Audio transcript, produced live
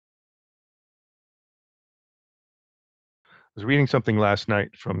was reading something last night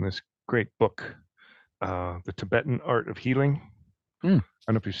from this great book, The Tibetan Art of Healing. Mm, I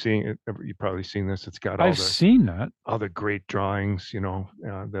don't know if you've seen it. You've probably seen this. It's got I've seen that. all the great drawings,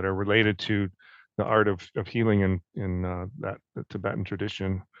 that are related to the art of healing in that the Tibetan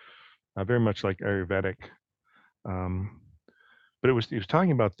tradition, very much like Ayurvedic. Um, but he was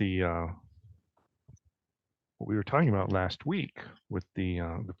talking about the what we were talking about last week with the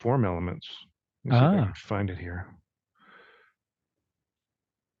form elements. Let me see if I can Ah, find it here.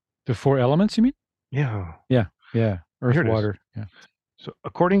 the four elements, you mean? Yeah, Yeah, yeah. here Earth, it is. water. Yeah. So,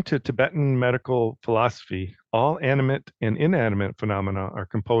 according to Tibetan medical philosophy, all animate and inanimate phenomena are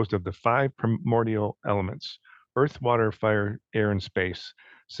composed of the five primordial elements: earth, water, fire, air, and space,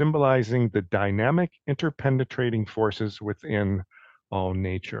 symbolizing the dynamic, interpenetrating forces within all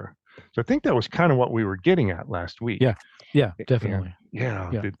nature. So, I think that was kind of what we were getting at last week. Yeah. Yeah, And definitely. yeah,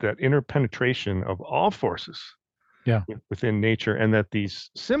 Yeah. that interpenetration of all forces Yeah. within nature, and that these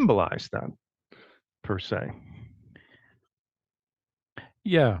symbolize them per se.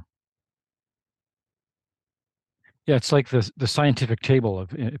 Yeah. Yeah, it's like the scientific table of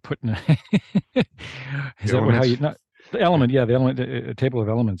putting is The that what how you elements. not the element, yeah, the element table of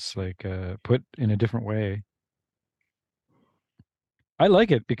elements like put in a different way. I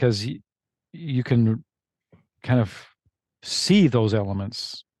like it because you can kind of see those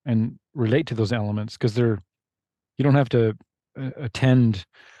elements and relate to those elements because they're you don't have to attend,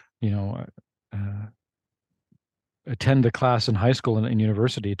 you know, uh, attend the class in high school and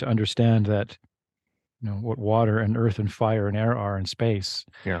university to understand that, what water and earth and fire and air are in space,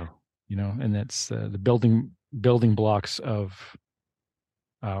 Yeah. and that's the building blocks of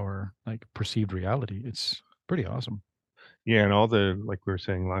our like perceived reality. It's pretty awesome. Yeah, and all the, like we were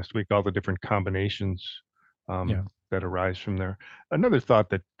saying last week, all the different combinations Yeah. that arise from there. Another thought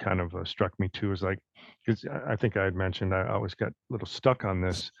that kind of struck me too is like, because I think I had mentioned I always got a little stuck on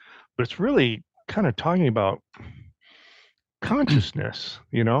this, but it's really kind of talking about consciousness,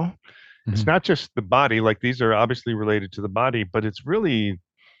 you know? It's Hmm. not just the body, like these are obviously related to the body, but it's really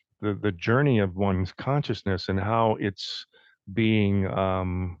the journey of one's consciousness and how it's being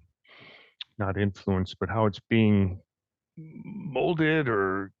not influenced, but how it's being molded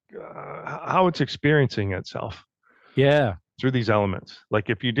or how it's experiencing itself Yeah. through these elements. Like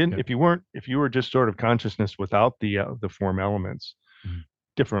Yeah. if you were just sort of consciousness without the form elements, Mhm.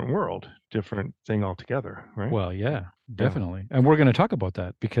 different world, different thing altogether, right? Well, yeah, Yeah. definitely. And we're going to talk about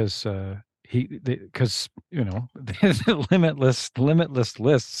that because because there's limitless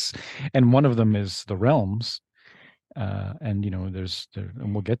lists, and one of them is the realms. And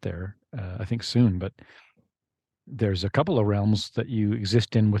and we'll get there, I think soon, but there's a couple of realms that you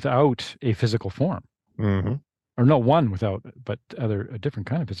exist in without a physical form, Hmm. or no one without, but a different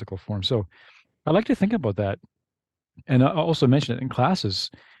kind of physical form. So I like to think about that. And I also mention it in classes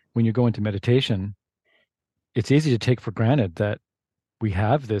when you go into meditation. It's easy to take for granted that we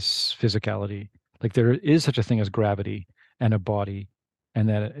have this physicality. Like there is such a thing as gravity and a body, and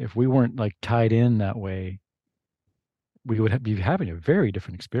that if we weren't like tied in that way, we would be having a very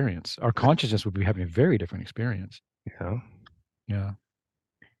different experience. Our consciousness would be having a very different experience. Yeah. Yeah.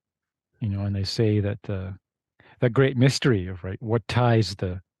 And they say that that great mystery of right what ties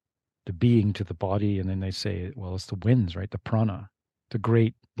the being to the body, and then they say, well, it's the winds, right? The prana. The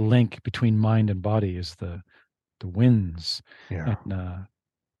great link between mind and body is the winds, Yeah. and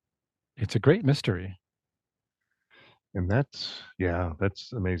it's a great mystery. And that's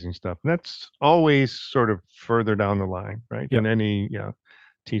amazing stuff. And that's always sort of further down the line, right? Yeah. In any, yeah,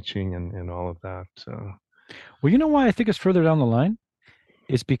 teaching and all of that. Well, you know why I think it's further down the line?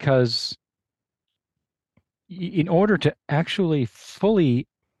 Is because in order to actually fully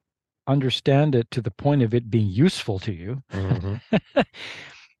understand it to the point of it being useful to you, Hmm.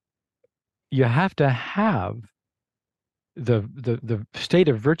 you have to have the state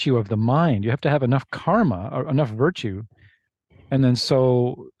of virtue of the mind. You have to have enough karma or enough virtue. And then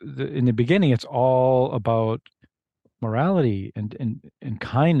so in the beginning, it's all about morality and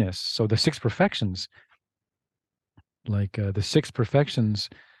kindness. So the six perfections, like the six perfections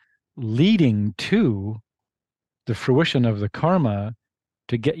leading to the fruition of the karma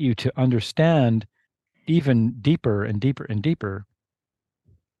to get you to understand even deeper and deeper and deeper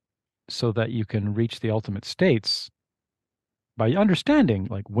so that you can reach the ultimate states by understanding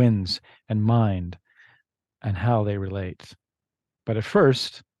like winds and mind and how they relate. But at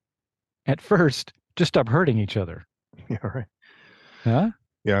first, just stop hurting each other. Yeah, right. Huh?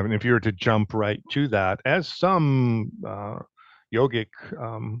 Yeah, I mean, if you were to jump right to that, as some yogic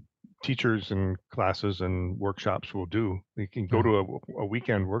teachers and classes and workshops will do, you can go Yeah. to a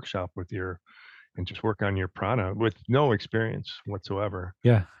weekend workshop with and just work on your prana with no experience whatsoever.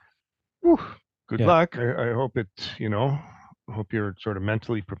 Yeah. Whew, good Yeah. luck. I hope I hope you're sort of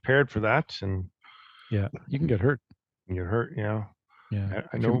mentally prepared for that and Yeah. You can get hurt. get hurt. Yeah. Yeah. I It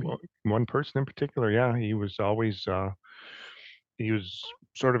can know be. one person in particular. Yeah. He was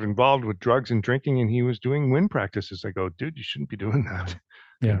sort of involved with drugs and drinking and he was doing wind practices. I go, dude, you shouldn't be doing that.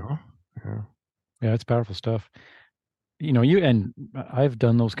 You Yeah. know? Yeah. Yeah. It's powerful stuff. And I've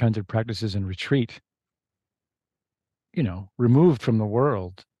done those kinds of practices in retreat, removed from the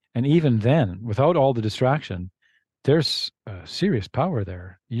world. And even then, without all the distraction, there's serious power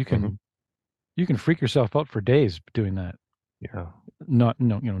there. Hmm. You can freak yourself out for days doing that. Yeah. Not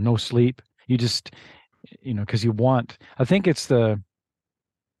no, no sleep. You just, because I think it's the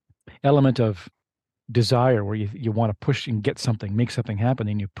element of desire where you want to push and get something, make something happen,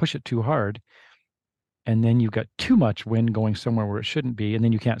 and you push it too hard, and then you've got too much wind going somewhere where it shouldn't be, and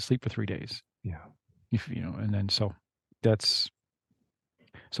then you can't sleep for 3 days. Yeah. And then that's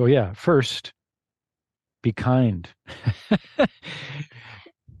so yeah. First, be kind,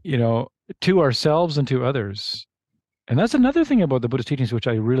 you know, to ourselves and to others. And that's another thing about the Buddhist teachings, which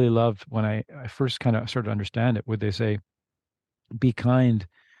I really loved when I first kind of started to understand it, where they say, be kind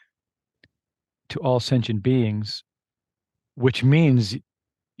to all sentient beings, which means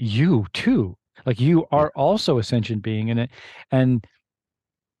you too. Like you Yeah. are also a sentient being in it. And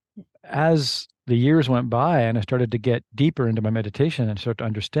as the years went by and I started to get deeper into my meditation and start to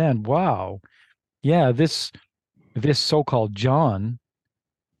understand, wow, yeah, this so-called John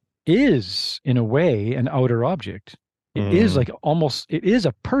is in a way an outer object. It is Mm, like almost it is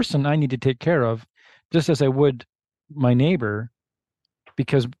a person I need to take care of, just as I would my neighbor,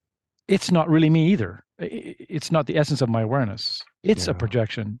 because it's not really me either. It's not the essence of my awareness. It's a yeah.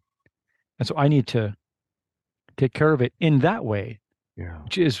 projection. And so I need to take care of it in that way, Yeah.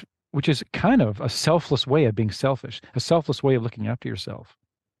 which is which is kind of a selfless way of being selfish, a selfless way of looking after yourself.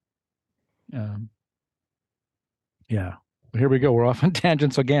 Um, yeah. Here we go. We're off on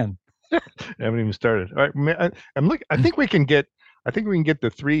tangents again. I haven't even started. All right. I'm look. I think we can get the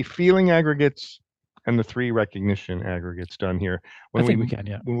three feeling aggregates and the three recognition aggregates done here. I think we can.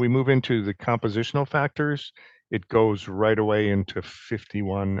 Yeah. When we move into the compositional factors, it goes right away into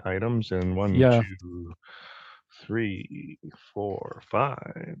 51 items and one, Yeah. 2, 3, 4, 5,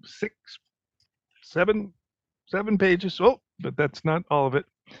 6, 7, 7 pages. Oh, but that's not all of it.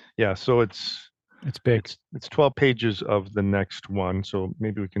 Yeah. So It's big. it's 12 pages of the next one, so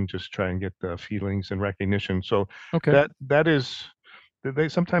maybe we can just try and get the feelings and recognition. So Okay. that is they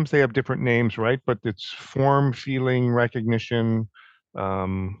sometimes they have different names, right? But it's form, feeling, recognition. What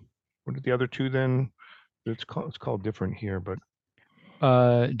are the other two then? It's called different here, but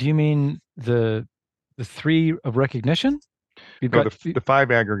Do you mean the three of recognition? You've no, got the five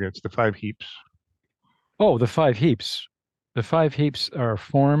aggregates, the five heaps. oh, the five heaps. The five heaps are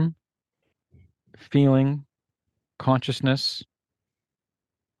form, feeling, consciousness,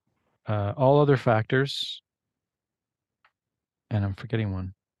 all other factors, and I'm forgetting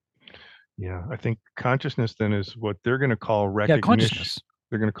one. Yeah, I think consciousness then is what they're going to call Yeah, recognition. consciousness.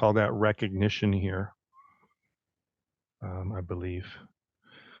 They're going to call that recognition here, I believe.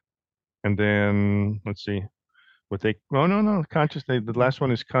 And then let's see. What they oh no conscious the last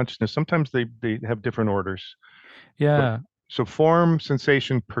one is consciousness. Sometimes they have different orders, but Yeah, so form,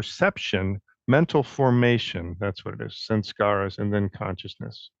 sensation, perception, mental formation, that's what it is, sanskaras, and then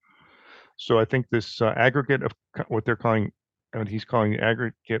consciousness. So I think this aggregate of what they're calling what he's calling the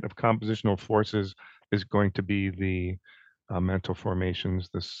aggregate of compositional forces is going to be the mental formations,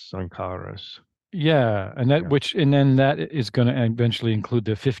 the sankharas. yeah, Yeah. and then that is going to eventually include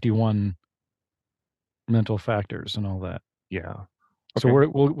the 51 mental factors and all that. Yeah. So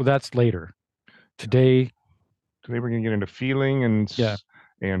Okay. that's later. Yeah. Today, Today we're going to get into feeling yeah,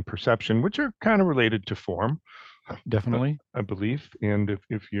 and perception, which are kind of related to form. definitely. I believe. And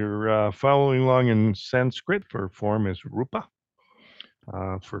if you're following along in Sanskrit, for form is rupa.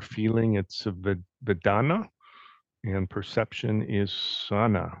 For feeling, it's vedana. And perception is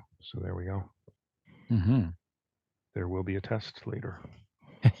sana. So there we go. Hmm. There will be a test later.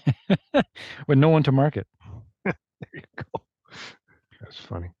 With no one to mark it. There you go. That's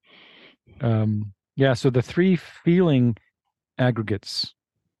funny. Yeah, so the three feeling aggregates.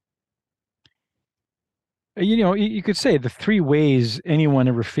 You could say the three ways anyone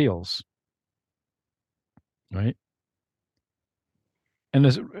ever feels, right? And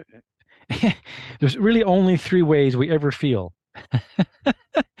there's really only three ways we ever feel,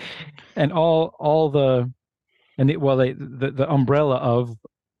 and all the and the, well, the umbrella of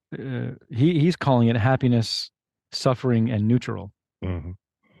he's calling it happiness, suffering, and neutral, Hmm.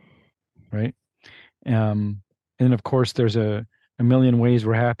 right? And then of course there's a million ways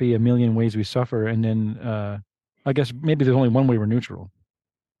we're happy, a million ways we suffer, and then I guess maybe there's only one way we're neutral.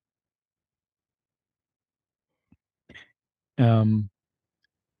 Um,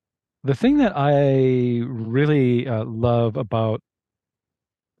 the thing that I really love about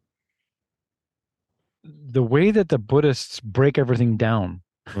the way that the Buddhists break everything down,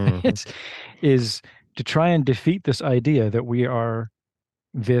 Hmm. it's is to try and defeat this idea that we are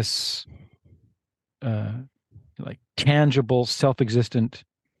this uh, like tangible, self-existent,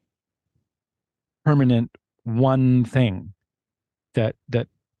 permanent one thing that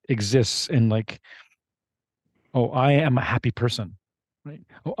exists in like, oh, I am a happy person, right?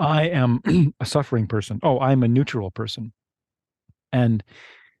 Oh, I am a suffering person. Oh, I'm a neutral person. And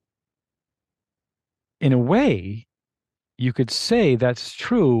in a way, you could say that's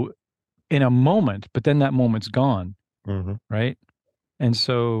true in a moment, but then that moment's gone, Hmm. right? And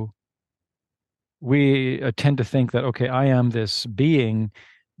so we tend to think that, okay, I am this being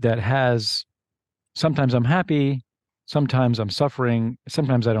that has, sometimes I'm happy, sometimes I'm suffering,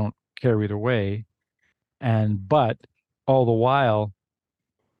 sometimes I don't care either way. But all the while,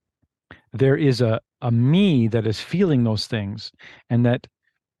 there is a me that is feeling those things, and that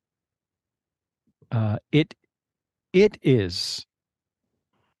it is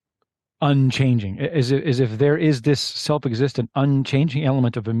unchanging, as if there is this self-existent unchanging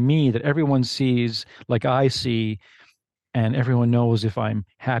element of a me that everyone sees like I see, and everyone knows if I'm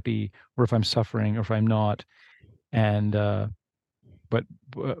happy or if I'm suffering or if I'm not. And but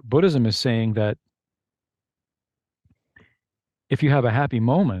Buddhism is saying that if you have a happy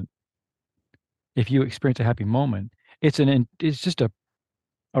moment, if you experience a happy moment, it's just a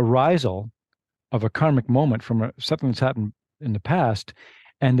arisal of a karmic moment from something that's happened in the past,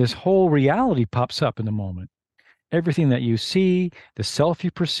 and this whole reality pops up in the moment. Everything that you see, the self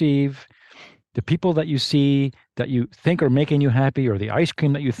you perceive, the people that you see that you think are making you happy, or the ice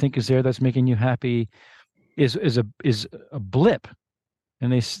cream that you think is there that's making you happy, is a blip.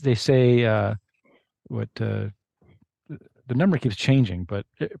 And they say what the number keeps changing, but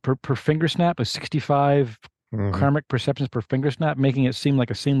per finger snap, a 65 Hmm. karmic perceptions per finger snap, making it seem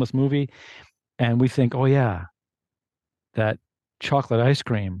like a seamless movie. And we think, oh yeah, that chocolate ice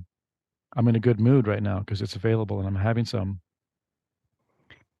cream, I'm in a good mood right now because it's available and I'm having some.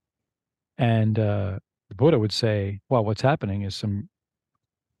 And the Buddha would say, well, what's happening is some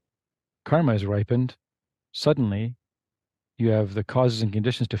karma is ripened. Suddenly, you have the causes and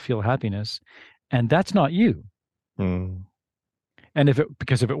conditions to feel happiness, and that's not you. Hmm. And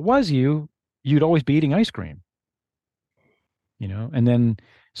because if it was you, you'd always be eating ice cream, And then,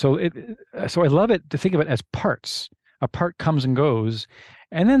 so I love it to think of it as parts. A part comes and goes,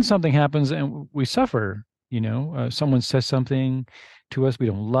 and then something happens, and we suffer. Someone says something to us we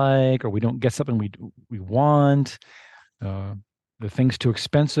don't like, or we don't get something we want. Uh, the thing's too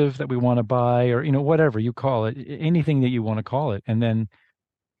expensive that we want to buy, or whatever you call it, anything that you want to call it. And then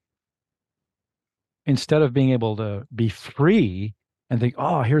instead of being able to be free and think,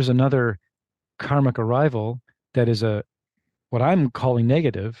 oh, here's another karmic arrival that is a what I'm calling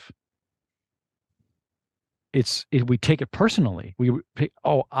negative, we take it personally.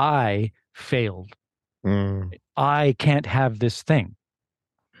 Oh, I failed. Hmm. I can't have this thing.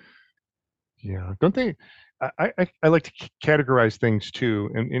 Yeah, don't they? I like to categorize things too,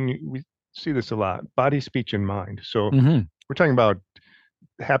 and we see this a lot: body, speech, and mind. So Hmm. we're talking about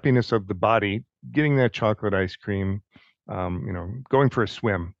happiness of the body, getting that chocolate ice cream, going for a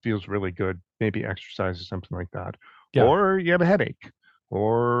swim feels really good, maybe exercise or something like that. Yeah. Or you have a headache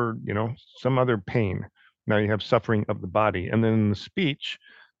or, some other pain. Now you have suffering of the body. And then in the speech,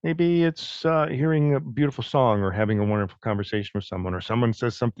 maybe it's hearing a beautiful song or having a wonderful conversation with someone, or someone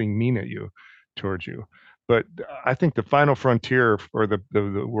says something mean at you, towards you. But I think the final frontier, or the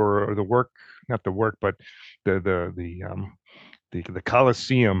work, not the work, but the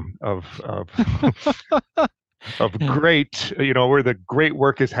Colosseum of great, where the great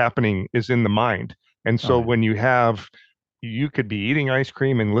work is happening is in the mind. And Oh so yeah. when you could be eating ice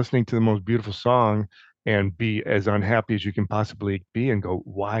cream and listening to the most beautiful song and be as unhappy as you can possibly be and go,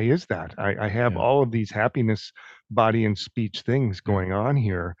 why is that? I have Yeah. all of these happiness, body and speech things Yeah. going on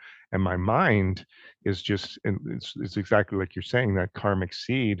here. And my mind is just, and it's exactly like you're saying, that karmic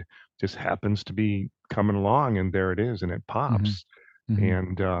seed just happens to be coming along and there it is and it Hmm. pops. Hmm.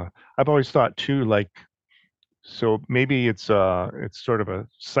 And I've always thought too, like, so maybe it's sort of a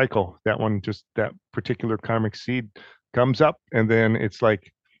cycle. That one, just that particular karmic seed comes up, and then it's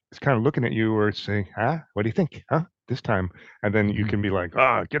like it's kind of looking at you or it's saying, "Huh? What do you think? Huh? This time?" And then you Hmm. can be like,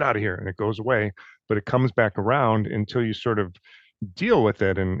 "Ah, get out of here," and it goes away. But it comes back around until you sort of deal with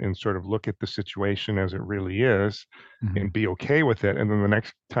it and sort of look at the situation as it really is Hmm. and be okay with it. And then the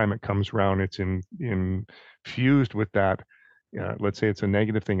next time it comes around, it's infused with that. Let's say it's a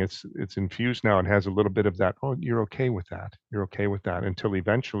negative thing. It's infused now and has a little bit of that. Oh, you're okay with that. You're okay with that until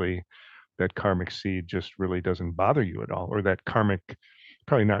eventually that karmic seed just really doesn't bother you at all, or that karmic,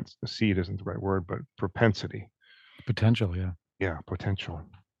 probably not seed isn't the right word, but propensity. Potential, yeah. Yeah, potential.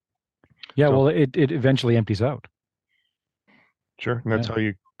 Yeah, So well, it eventually empties out. sure, and that's Yeah. how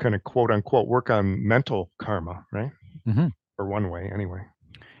you kind of quote unquote work on mental karma, right? Hmm. Or one way anyway.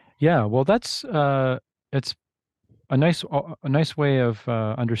 Yeah, well, that's it's a nice way of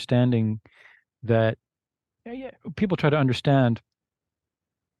understanding that. Yeah, yeah, people try to understand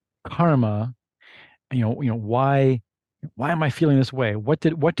karma. Why am I feeling this way? What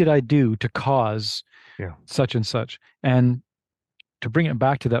did I do to cause Yeah. such and such? And to bring it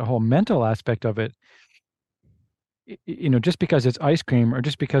back to that whole mental aspect of it, just because it's ice cream or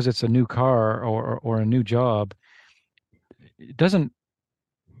just because it's a new car or a new job, it doesn't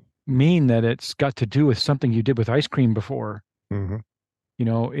mean that it's got to do with something you did with ice cream before. Hmm.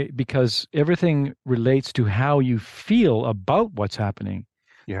 Because everything relates to how you feel about what's happening.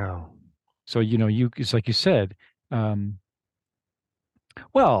 Yeah. So, it's like you said, um,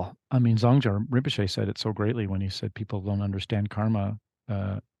 well, I mean, Zongjar Rinpoche said it so greatly when he said people don't understand karma.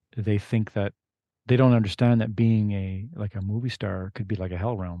 Uh, they think that they don't understand that being like a movie star could be like a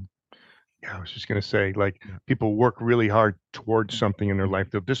hell realm. Yeah. I was just gonna say, like, Yeah. people work really hard towards Mm. something in their Mhm.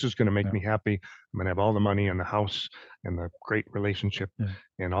 life that this is gonna make Yeah. me happy. I'm gonna have all the money and the house and the great relationship Yeah.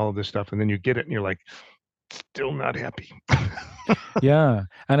 and all of this stuff. And then you get it and you're like, still not happy. Yeah.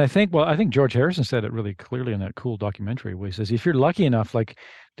 And I think George Harrison said it really clearly in that cool documentary where he says, if you're lucky enough, like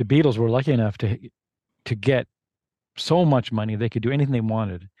the Beatles were lucky enough to get so much money, they could do anything they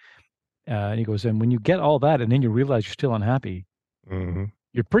wanted. And he goes, and when you get all that and then you realize you're still unhappy, Hmm.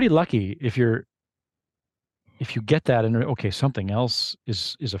 you're pretty lucky if you get that and okay, something else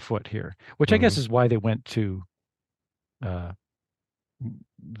is afoot here, which I Hmm. guess is why they went to uh,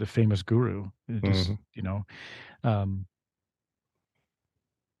 the famous guru. Hmm. Um,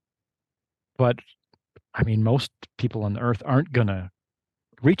 but I mean, most people on the earth aren't gonna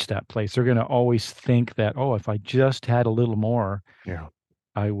reach that place. They're gonna always think that, oh, if I just had a little more, Yeah.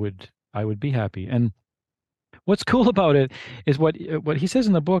 I would be happy. And what's cool about it is what he says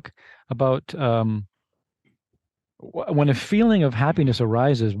in the book about when a feeling of happiness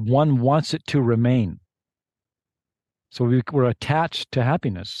arises, one wants it to remain. So we're attached to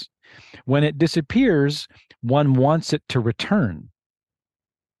happiness. When it disappears, one wants it to return,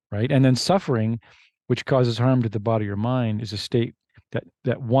 right? And then suffering, which causes harm to the body or mind, is a state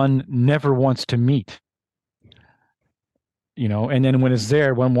that one never wants to meet, and then when it's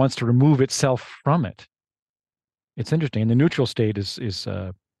there, one wants to remove itself from it. It's interesting. And the neutral state is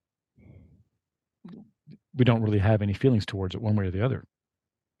we don't really have any feelings towards it one way or the other.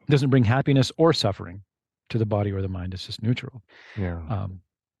 It doesn't bring happiness or suffering to the body or the mind. It's just neutral. Yeah. Um,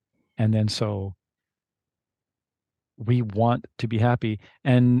 and then so we want to be happy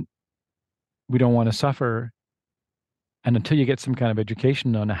and we don't want to suffer. And until you get some kind of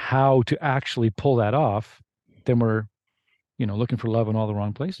education on how to actually pull that off, then we're, looking for love in all the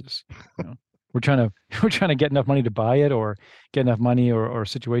wrong places. You know, we're trying to we're trying to get enough money to buy it or get enough money or a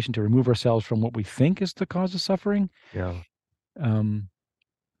situation to remove ourselves from what we think is the cause of suffering. Yeah. Um,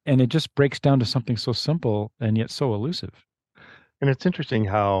 and it just breaks down to something so simple and yet so elusive. And it's interesting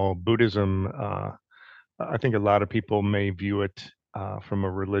how Buddhism, I think a lot of people may view it from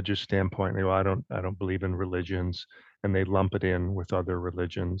a religious standpoint. They go, I don't believe in religions, and they lump it in with other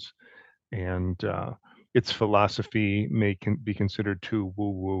religions. And its philosophy may be considered too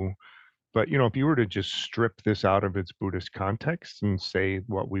woo-woo. But if you were to just strip this out of its Buddhist context and say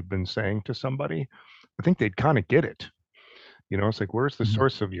what we've been saying to somebody, I think they'd kind of get it. It's like, where's the Hmm.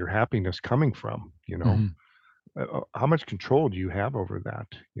 source of your happiness coming from? Hmm. How much control do you have over that?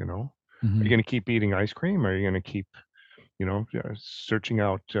 Are you Hmm. going to keep eating ice cream? Or are you going to keep, searching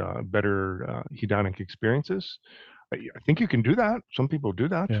out better hedonic experiences? I think you can do that. Some people do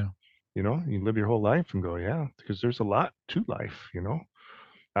that. Yeah. You live your whole life and go, yeah, because there's a lot to life. Yep.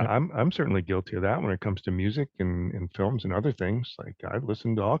 I'm certainly guilty of that when it comes to music and films and other things. Like I've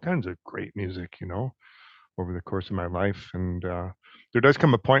listened to all kinds of great music, over the course of my life, and there does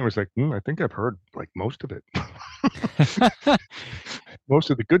come a point where it's like, I think I've heard like most of it, most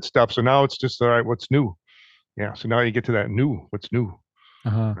of the good stuff. So now it's just all right. What's new? Yeah. So now you get to that new. What's new?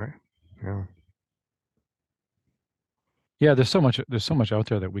 Uh-huh. Right. Yeah. Yeah, there's so much out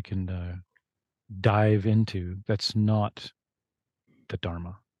there that we can dive into that's not the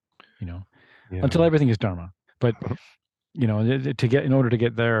Dharma, you know, until Yeah. everything is Dharma. But to get in order to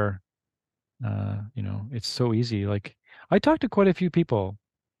get there, it's so easy. Like I talk to quite a few people,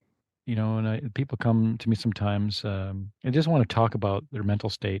 and people come to me sometimes, and just want to talk about their mental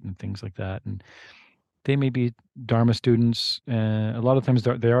state and things like that. And they may be Dharma students. A lot of times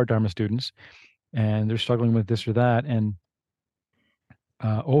they are Dharma students, and they're struggling with this or that. And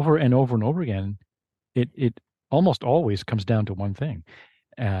over and over and over again, it almost always comes down to one thing,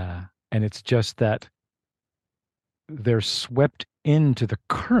 and it's just that they're swept into the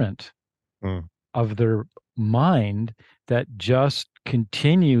current Mm, of their mind that just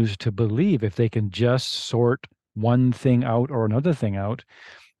continues to believe if they can just sort one thing out or another thing out,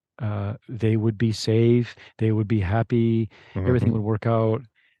 they would be safe, they would be happy, everything mhm. would work out,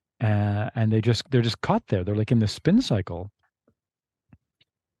 and they're just caught there. They're like in this spin cycle,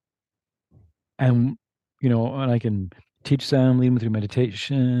 and and I can teach them, lead them through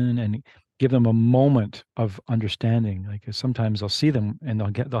meditation, and give them a moment of understanding. Like sometimes I'll see them and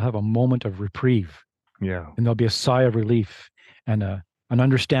they'll have a moment of reprieve, Yeah. and there'll be a sigh of relief, and an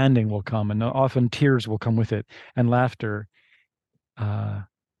understanding will come, and often tears will come with it, and laughter. Uh,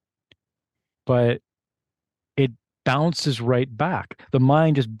 but it bounces right back. The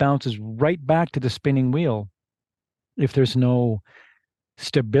mind just bounces right back to the spinning wheel if there's no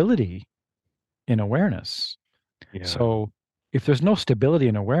stability in awareness. Yeah. So if there's no stability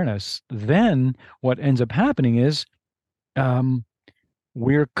in awareness, then what ends up happening is um,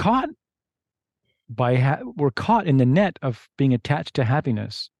 we're caught we're caught in the net of being attached to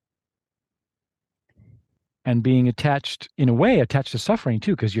happiness, and being attached in a way attached to suffering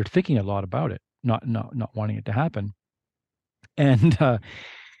too, because you're thinking a lot about it, not wanting it to happen. And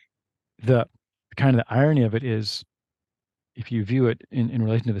the kind of the irony of it is, if you view it in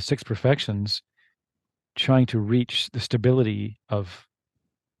relation to the six perfections, trying to reach the stability of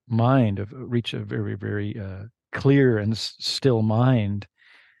mind, of reach a very, very clear and still mind,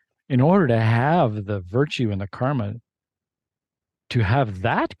 in order to have the virtue and the karma, to have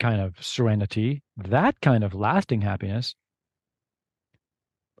that kind of serenity, that kind of lasting happiness,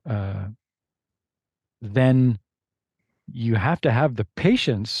 uh, then you have to have the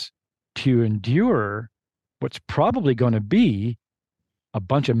patience to endure what's probably going to be a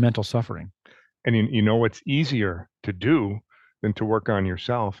bunch of mental suffering. And you know what's easier to do than to work on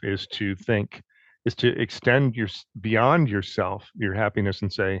yourself is to think, is to extend beyond yourself, your happiness,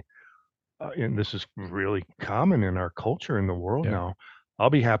 and say, and this is really common in our culture in the world Yeah. now.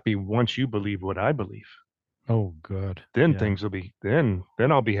 I'll be happy once you believe what I believe. Oh, good. Then Yeah. things will be then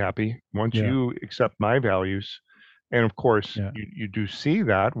I'll be happy once Yeah. you accept my values. And of course, Yeah. you do see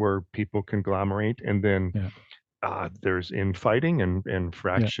that where people conglomerate, and then Yeah. there's infighting and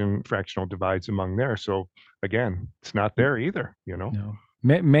Yeah. fractional divides among there. So again, it's not there either, you know? No.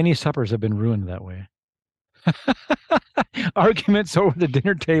 Many suppers have been ruined that way. Arguments over the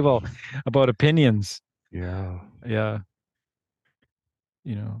dinner table about opinions. Yeah. Yeah.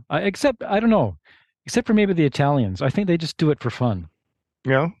 Except, I don't know, except for maybe the Italians. I think they just do it for fun.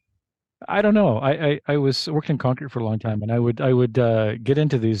 Yeah. I don't know. I was working in concrete for a long time, and I would get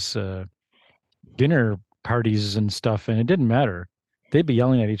into these dinner parties and stuff, and it didn't matter. They'd be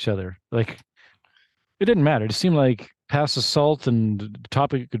yelling at each other. Like it didn't matter. It seemed like pass the salt, and the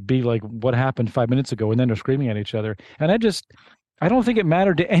topic could be like what happened 5 minutes ago, and then they're screaming at each other. And I don't think it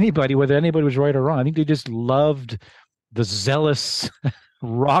mattered to anybody whether anybody was right or wrong. I think they just loved the zealous,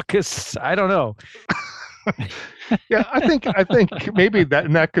 raucous. I don't know. Yeah, I think maybe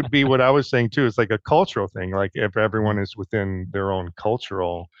that could be what I was saying too. It's like a cultural thing. Like if everyone is within their own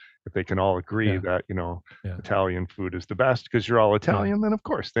cultural, if they can all agree Yeah, that, yeah, Italian food is the best because you're all yeah, Italian, then of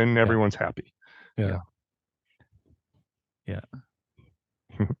course, then yeah, everyone's happy. yeah, Yeah.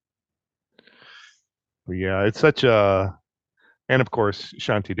 yeah, But yeah, it's such a, and of course,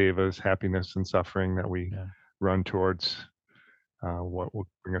 Shanti Deva's happiness and suffering that we yeah. run towards. What will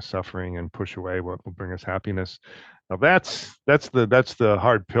bring us suffering and push away what will bring us happiness. Now that's the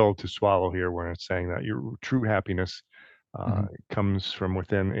hard pill to swallow here when it's saying that your true happiness Hmm. comes from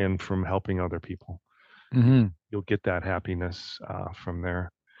within and from helping other people. You, Hmm. you'll get that happiness from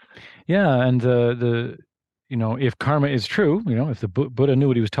there. Yeah, and if karma is true, if the Buddha knew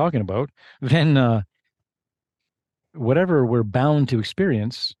what he was talking about, then whatever we're bound to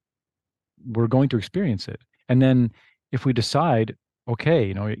experience, we're going to experience it. And then if we decide,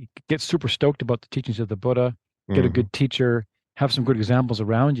 okay, get super stoked about the teachings of the Buddha, get a Hmm. good teacher, have some good examples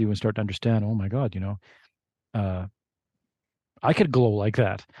around you, and start to understand, oh my God, uh, I could glow like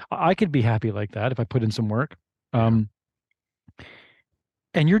that. I could be happy like that if I put in some work. Yeah. Um,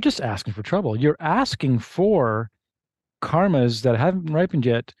 and you're just asking for trouble. You're asking for karmas that haven't ripened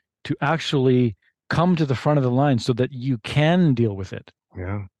yet to actually come to the front of the line so that you can deal with it,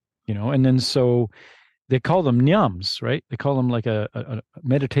 Yeah. and then so they call them nyams, right? They call them like a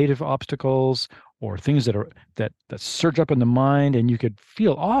meditative obstacles or things that are that surge up in the mind, and you could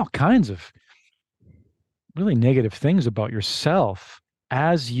feel all kinds of really negative things about yourself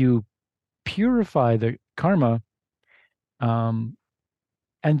as you purify the karma. Um,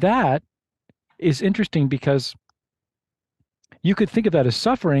 and that is interesting because you could think of that as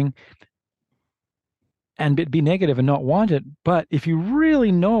suffering and be negative and not want it. But if you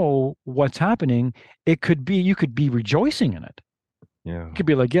really know what's happening, you could be rejoicing in it. Yeah. You could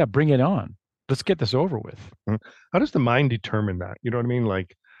be like, yeah, bring it on. Let's get this over with. Mm. How does the mind determine that? You know what I mean?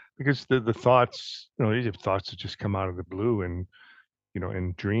 Like, because the thoughts, these are thoughts that just come out of the blue, and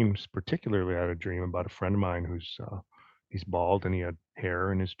in dreams. Particularly, I had a dream about a friend of mine who's he's bald and he had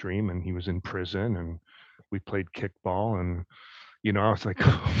hair in his dream, and he was in prison, and we played kickball, and I was like,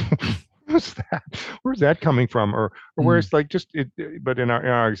 what's that? Where's that coming from? Or where Mm, it's like just but in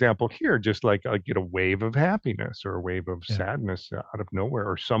our example here, just like I get a wave of happiness or a wave of yeah, sadness out of nowhere,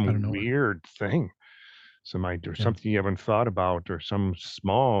 or I don't some know where. weird thing, some idea, or Yeah. something you haven't thought about, or some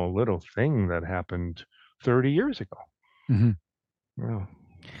small little thing that happened 30 years ago. Hmm. Yeah.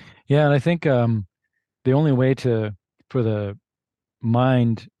 Yeah, and I think the only way to for the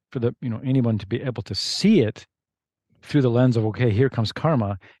mind for the anyone to be able to see it through the lens of okay, here comes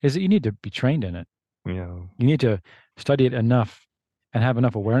karma, is that you need to be trained in it. Yeah. You need to study it enough and have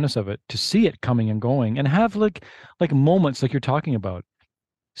enough awareness of it to see it coming and going and have like moments like you're talking about.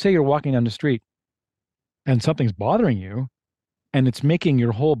 Say you're walking down the street and something's bothering you and it's making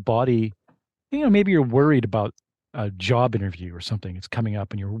your whole body, maybe you're worried about a job interview or something. It's coming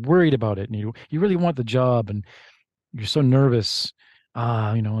up and you're worried about it and you really want the job and you're so nervous.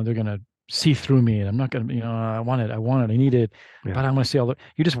 They're gonna see through me and I'm not gonna, I need it, Yeah. but I'm gonna see all the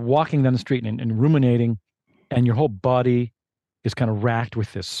you're just walking down the street and ruminating and your whole body is kind of racked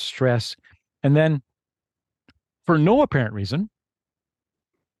with this stress. And then for no apparent reason,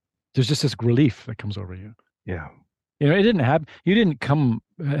 there's just this relief that comes over you. Yeah. It didn't have you didn't come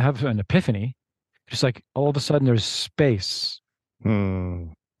have an epiphany. Just like all of a sudden there's space. Hmm.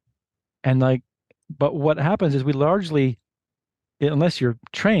 And like, but what happens is we largely, unless you're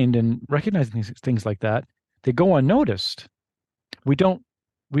trained in recognizing things like that, they go unnoticed. We don't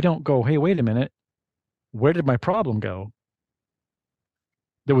we don't go, hey, wait a minute, where did my problem go?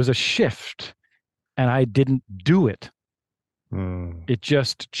 There was a shift and I didn't do it. Hmm. It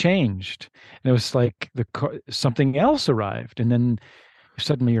just changed. And it was like something else arrived. And then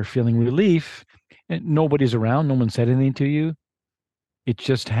suddenly you're feeling relief and nobody's around. No one said anything to you. It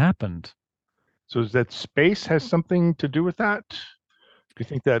just happened. So is that space has something to do with that? Do you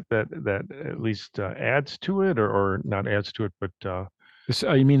think that at least adds to it, or not adds to it, but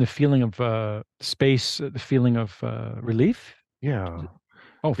You mean the feeling of space, the feeling of relief? yeah,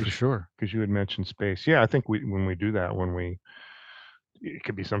 Oh, for because sure. you had mentioned space. Yeah, I think when we do that, it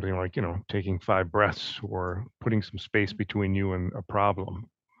could be something like taking 5 breaths or putting some space between you and a problem.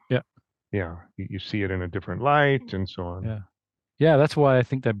 Yeah. Yeah, you see it in a different light and so on. Yeah. Yeah. That's why I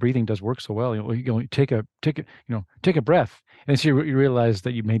think that breathing does work so well. Take a breath. And so you realize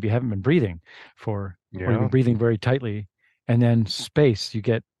that you maybe haven't been breathing or you've been Yeah. breathing very tightly. And then space, you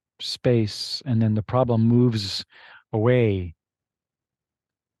get space, and then the problem moves away.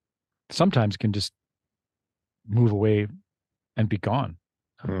 Sometimes can just move away and be gone.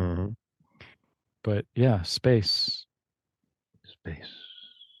 Um, Hmm. but yeah, space, Space.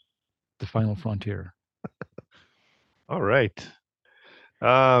 the final frontier. All right.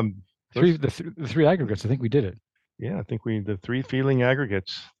 Um, let's The three aggregates. I think we did it. Yeah, I think the three feeling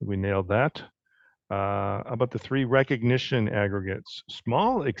aggregates, we nailed that. How about the three recognition aggregates?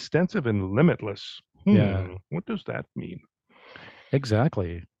 Small, extensive, and limitless. Yeah, What does that mean?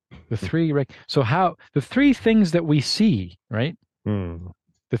 exactly. So how the three things that we see, right? Hmm.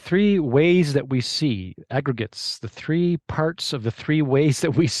 The three ways that we see aggregates, the three parts of the three ways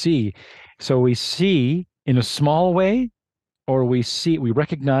that we see. So we see in a small way, or we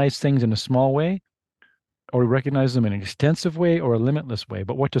recognize things in a small way, or we recognize them in an extensive way or a limitless way.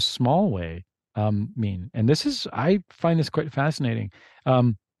 But what does small way mean? And I find this quite fascinating.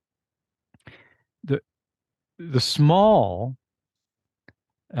 Um, the the small,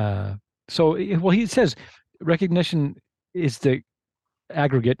 uh, well, he says recognition is the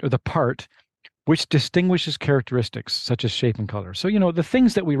aggregate or the part which distinguishes characteristics such as shape and color. So, the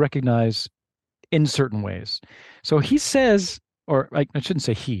things that we recognize in certain ways. So he says, or I shouldn't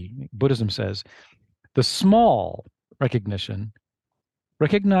say Buddhism says, the small recognition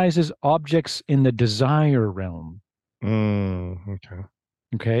recognizes objects in the desire realm. Okay.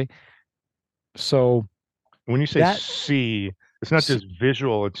 Okay. So When you say that see, it's not just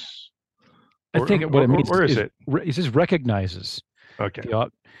visual. It's I think what it means or is is it? it just recognizes Okay. the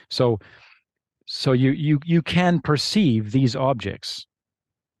so you can perceive these objects,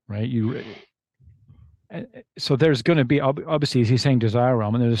 right? So there's going to be obviously he's saying desire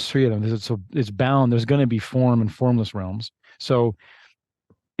realm, and there's three of them. So it's bound. There's going to be form and formless realms. So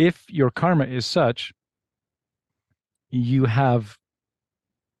if your karma is such, you have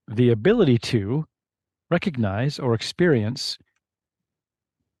the ability to recognize or experience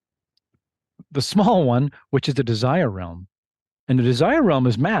the small one, which is the desire realm. And the desire realm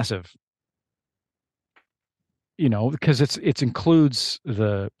is massive, because it includes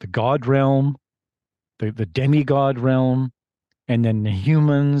the god realm, the demigod realm, and then the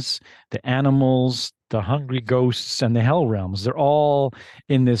humans, the animals, the hungry ghosts, and the hell realms. They're all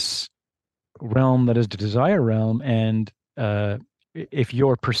in this realm that is the desire realm. And if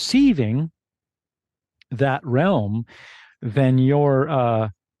you're perceiving that realm, then your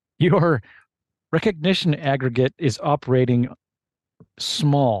recognition aggregate is operating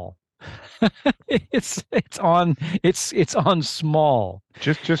small. It's on small.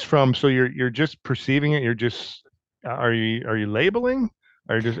 Just from so you're just perceiving it. You're just are you labeling?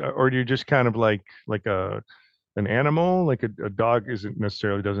 Are you just or do you just kind of like a an animal like a dog isn't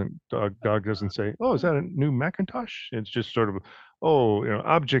necessarily doesn't dog doesn't say, oh, is that a new Macintosh? It's just sort of, oh,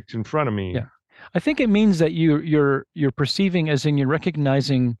 object in front of me. Yeah. I think it means that you're perceiving, as in you're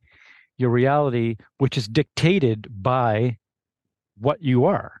recognizing your reality, which is dictated by what you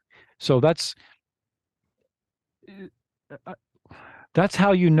are. So uh, that's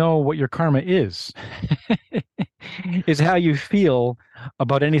how you know what your karma is. Is how you feel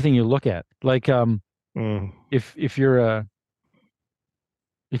about anything you look at. Like Mm, if you're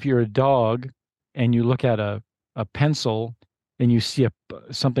a dog and you look at a pencil and you see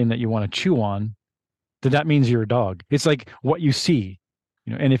something that you want to chew on, then that means you're a dog. It's like what you see,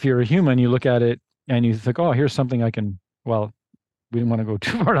 And if you're a human, you look at it and you think, oh, here's something I can. Well, we didn't want to go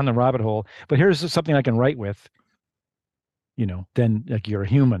too hard on the rabbit hole, but here's something I can write with. Then like you're a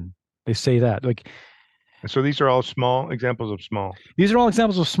human. They say that. Like and so these are all small examples of small. these are all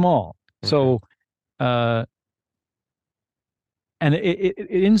examples of small. Okay. So, uh, and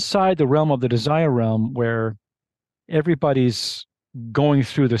inside the realm of the desire realm, where everybody's going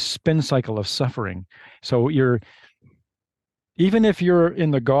through the spin cycle of suffering. So even if you're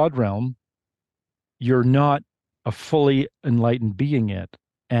in the God realm, you're not a fully enlightened being yet.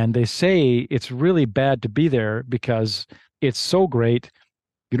 And they say it's really bad to be there because it's so great.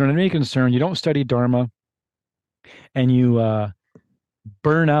 You don't have any concern. You don't study Dharma, and you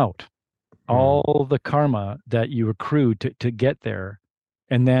burn out Mm. all the karma that you accrued to get there.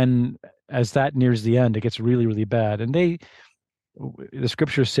 And then as that nears the end, it gets really, really bad. And the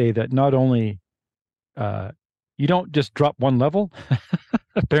scriptures say that not only uh, you don't just drop one level,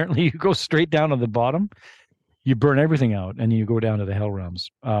 apparently you go straight down to the bottom, you burn everything out, and you go down to the hell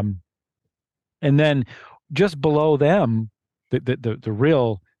realms. And then just below them, the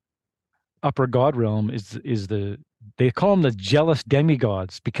real upper god realm is they call them the jealous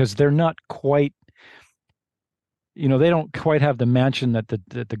demigods because they're not quite, they don't quite have the mansion that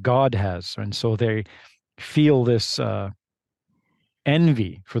the god has, and so they feel this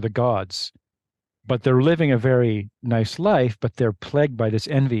envy for the gods, but they're living a very nice life, but they're plagued by this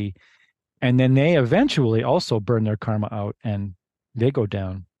envy, and then they eventually also burn their karma out and they go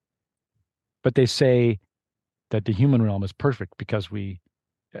down. But they say that the human realm is perfect because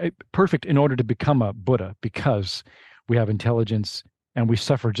perfect in order to become a Buddha, because we have intelligence and we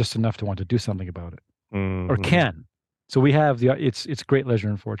suffer just enough to want to do something about it, or Hmm. can. So we have it's great leisure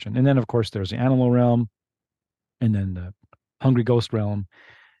and fortune. And then of course there's the animal realm, and then the hungry ghost realm,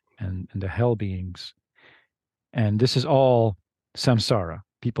 and the hell beings. And this is all samsara.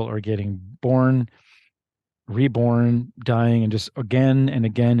 People are getting born, reborn, dying, and just again and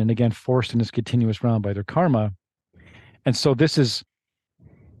again and again forced in this continuous round by their karma. And so this is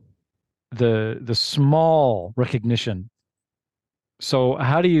the small recognition. So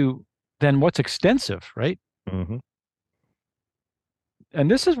how do you then what's extensive, right? Hmm. And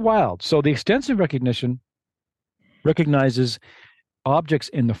this is wild. So the extensive recognition recognizes objects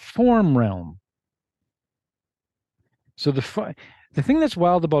in the form realm. So the thing that's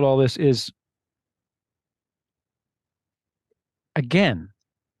wild about all this is, again,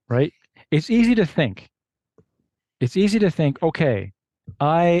 right? It's easy to think. It's easy to think, okay,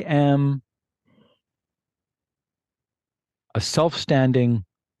 I am a self-standing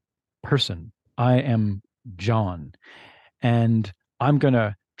person. I am John, and I'm going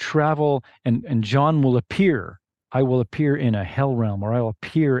to travel, and John will appear. I will appear in a hell realm, or I'll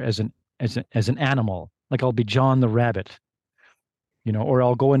appear as as an animal. Like I'll be John the rabbit, or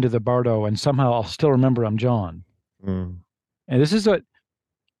I'll go into the Bardo and somehow I'll still remember I'm John. Mm. And this is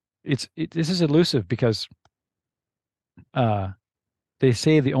elusive because uh, they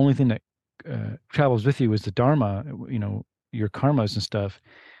say the only thing that travels with you is the Dharma, your karmas and stuff.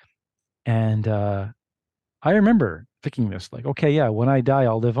 And I remember thinking this, like, okay, yeah, when I die,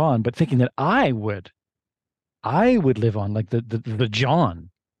 I'll live on, but thinking that I would live on, like the John.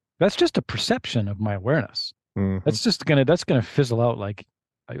 That's just a perception of my awareness. Hmm. That's gonna fizzle out, like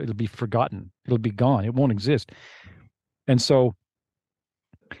it'll be forgotten. It'll be gone. It won't exist. And so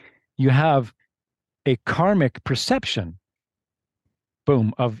you have a karmic perception,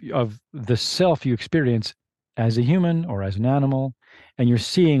 boom, of the self you experience as a human or as an animal, and you're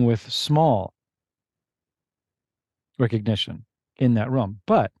seeing with small recognition in that realm.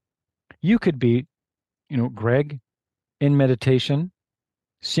 But you could be, Greg in meditation,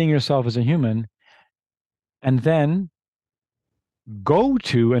 seeing yourself as a human, and then go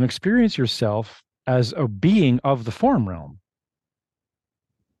to and experience yourself as a being of the form realm.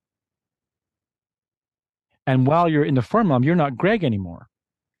 And while you're in the form realm, you're not Greg anymore.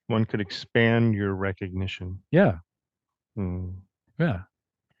 One could expand your recognition. Yeah. Hmm. Yeah.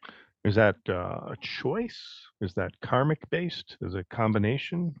 Is that a choice? Is that karmic based? Is it a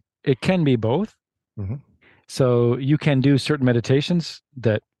combination? It can be both. Hmm. So you can do certain meditations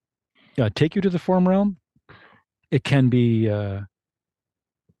that take you to the form realm. It can be, uh,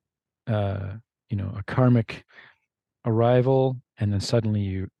 a karmic arrival, and then suddenly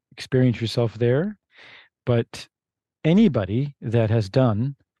you experience yourself there. But anybody that has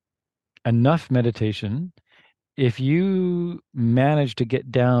done enough meditation, if you manage to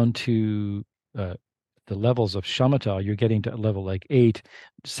get down to uh, the levels of shamatha, you're getting to level like 8,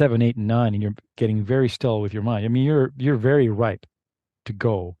 7, 8, and 9, and you're getting very still with your mind. I mean, you're very ripe to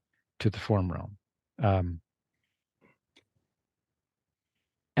go to the form realm. Um,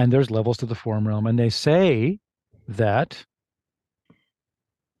 and there's levels to the form realm, and they say that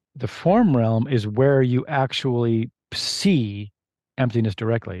the form realm is where you actually see emptiness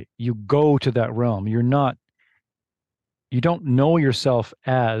directly. You go to that realm. You don't know yourself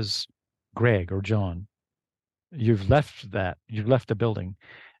as Greg or John. You've left that. You've left the building,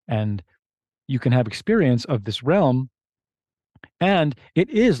 and you can have experience of this realm. And it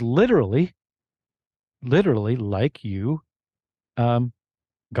is literally like you um,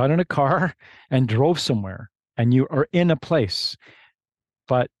 got in a car and drove somewhere, and you are in a place,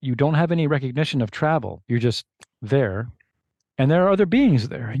 but you don't have any recognition of travel. You're just there, and there are other beings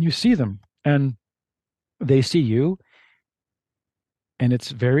there, and you see them, and they see you, and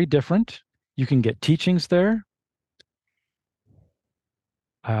it's very different. You can get teachings there.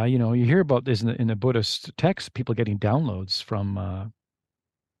 You hear about this in the Buddhist texts, people getting downloads from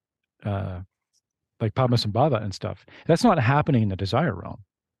uh, like Padmasambhava and stuff. That's not happening in the desire realm.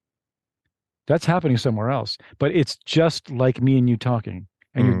 That's happening somewhere else. But it's just like me and you talking,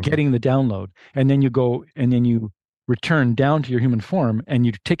 and you're Hmm. getting the download, and then you go, and then you return down to your human form, and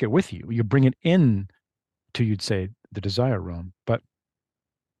you take it with you. You bring it in to, you'd say, the desire realm. But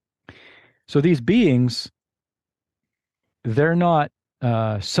so these beings, they're not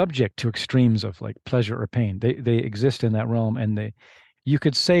subject to extremes of like pleasure or pain. They exist in that realm, and you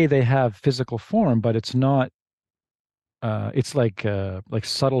could say they have physical form, but it's not. It's like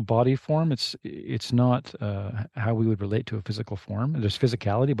subtle body form. It's not how we would relate to a physical form. There's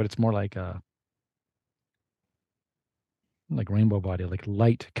physicality, but it's more like rainbow body, like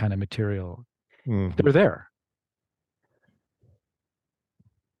light kind of material. Hmm. They're there,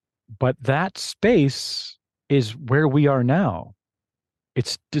 but that space is where we are now.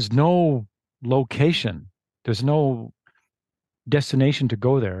 There's no location. There's no destination to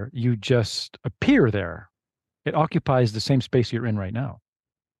go there. You just appear there. It occupies the same space you're in right now.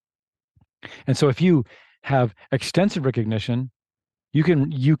 And so if you have extensive recognition,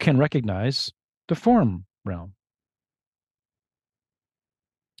 you can recognize the form realm.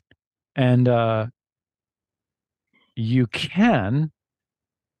 And you can,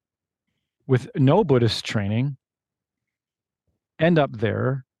 with no Buddhist training, end up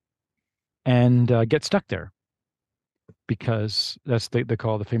there and get stuck there, because that's they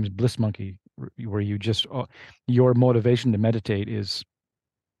call the famous bliss monkey, where you just your motivation to meditate is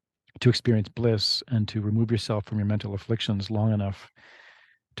to experience bliss and to remove yourself from your mental afflictions long enough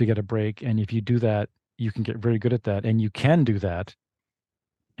to get a break. And if you do that, you can get very good at that, and you can do that,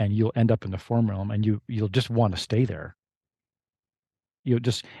 and you'll end up in the form realm, and you'll just want to stay there. You'll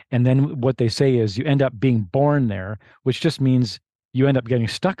just And then what they say is you end up being born there, which just means you end up getting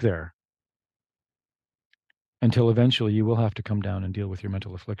stuck there until eventually you will have to come down and deal with your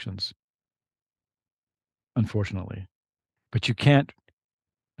mental afflictions. unfortunately. But you can't,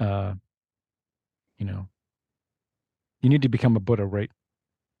 uh, you know, you need to become a Buddha right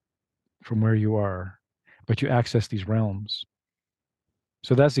from where you are, but you access these realms.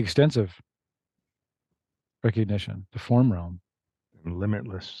 So that's the extensive recognition, the form realm, and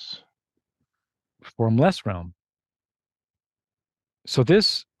limitless. formless realm. So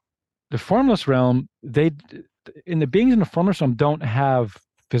this, the formless realm, in the beings in the formless realm don't have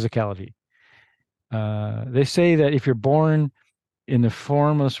physicality. They say that if you're born in the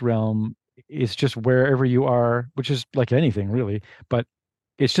formless realm, it's just wherever you are, which is like anything really, but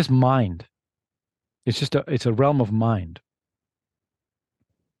it's just mind. It's a realm of mind.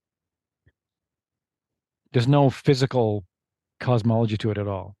 There's no physical cosmology to it at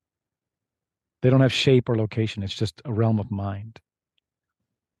all. They don't have shape or location. It's just a realm of mind.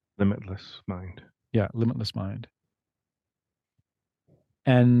 Limitless mind. Yeah, limitless mind.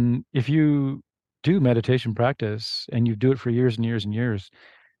 And if you do meditation practice and you do it for years and years and years,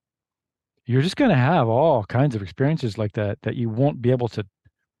 you're just going to have all kinds of experiences like that you won't be able to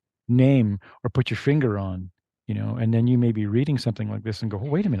name or put your finger on, and then you may be reading something like this and go, oh,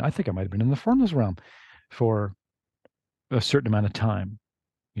 wait a minute, I think I might have been in the formless realm for a certain amount of time,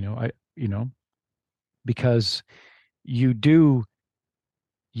 you know, I, you know, because you do,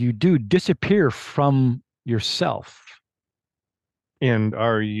 you do disappear from yourself. And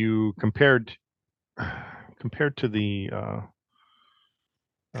are you compared to the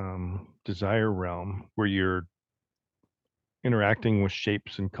desire realm, where you're interacting with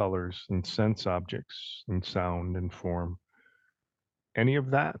shapes and colors and sense objects and sound and form? Any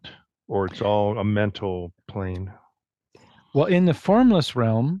of that, or it's all a mental plane? Well, in the formless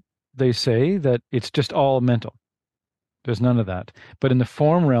realm, they say that it's just all mental. There's none of that. But in the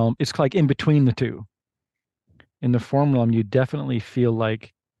form realm, it's like in between the two. In the form realm, you definitely feel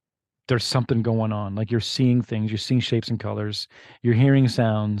like there's something going on. Like you're seeing things, you're seeing shapes and colors, you're hearing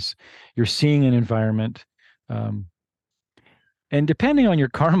sounds, you're seeing an environment. Um, and depending on your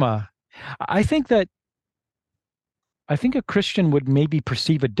karma, I think that I think a Christian would maybe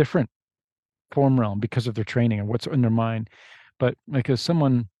perceive a different form realm because of their training and what's in their mind. But because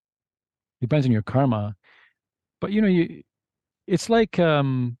someone depends on your karma, but it's like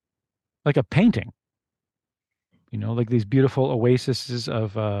a painting, like these beautiful oases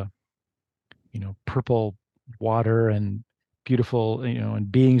of purple water and beautiful,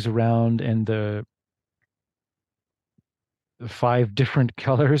 and beings around and the five different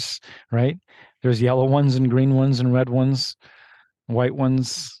colors, right? There's yellow ones and green ones and red ones, white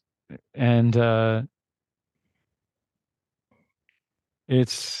ones, and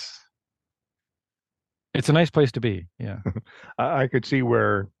it's it's a nice place to be. Yeah. I could see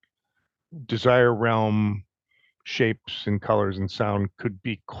where desire realm shapes and colors and sound could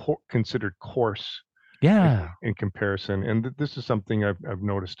be considered coarse in, Yeah. in comparison. And this is something I've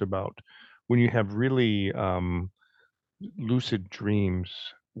noticed about when you have really lucid dreams,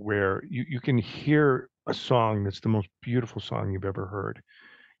 where you can hear a song that's the most beautiful song you've ever heard.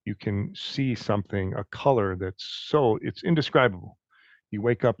 You can see something, a color that's so it's indescribable. You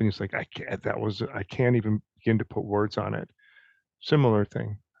wake up and it's like, I can't even begin to put words on it. Similar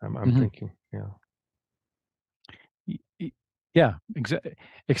thing. I'm Hmm. thinking, yeah. Yeah,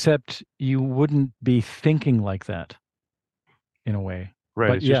 except you wouldn't be thinking like that in a way. Right.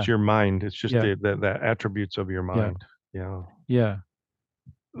 But It's just yeah, your mind. It's just yeah, the attributes of your yeah, mind. Yeah. yeah.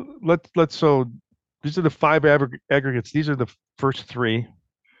 So these are the five aggregates. These are the first three: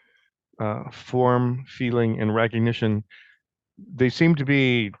 form, feeling, and recognition. They seem to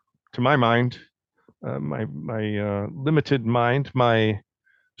be, to my mind, my limited mind, my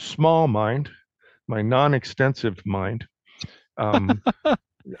small mind, my non-extensive mind. Um,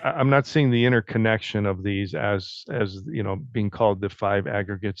 I'm not seeing the interconnection of these as being called the five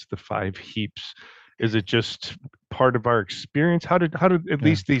aggregates, the five heaps. Is it just part of our experience? How did at Yeah.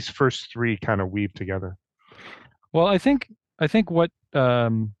 least these first three kind of weave together? Well, I think what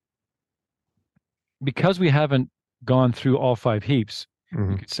because we haven't gone through all five heaps, you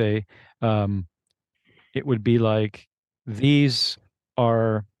Hmm. could say um, it would be like these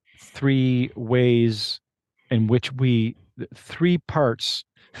are three ways in which three parts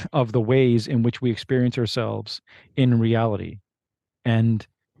of the ways in which we experience ourselves in reality. And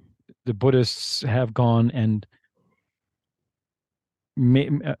the Buddhists have gone and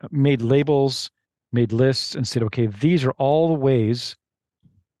made labels, made lists, and said, okay, these are all the ways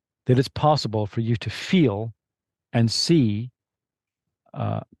that it's possible for you to feel and see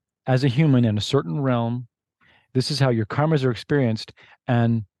uh, as a human in a certain realm. This is how your karmas are experienced,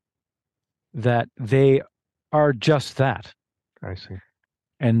 and that they are just that. I see.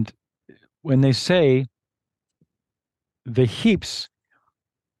 And when they say, the heaps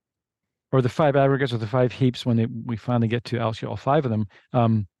or the five aggregates or the five heaps when we finally get to actually all five of them,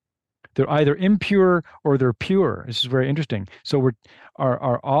 they're either impure or they're pure. This is very interesting. So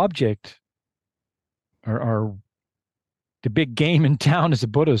our object, our the big game in town as a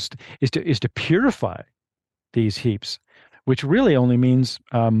Buddhist is to purify these heaps, which really only means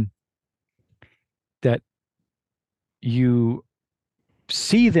that you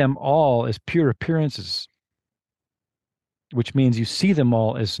see them all as pure appearances, which means you see them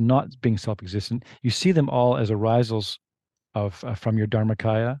all as not being self-existent. You see them all as arisals of from your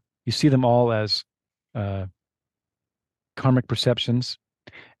dharmakaya. You see them all as uh, karmic perceptions,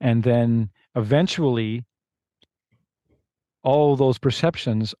 and then eventually all those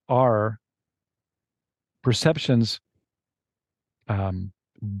perceptions are perceptions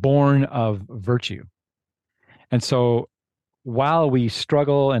born of virtue. And so while we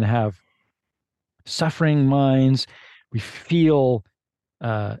struggle and have suffering minds, we feel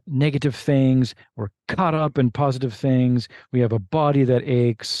negative things, we're caught up in positive things, we have a body that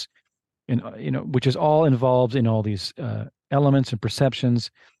aches, and which is all involved in all these elements and perceptions,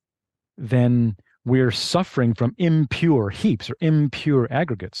 then we're suffering from impure heaps or impure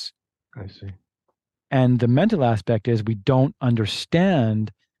aggregates. I see. And the mental aspect is we don't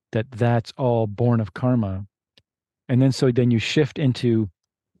understand that that's all born of karma. And then so then you shift into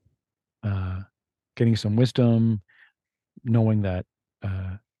getting some wisdom, knowing that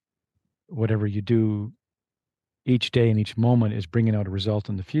whatever you do each day and each moment is bringing out a result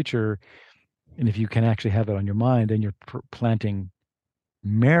in the future. And if you can actually have that on your mind, then you're planting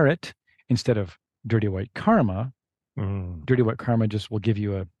merit instead of dirty white karma. Mm. Dirty white karma just will give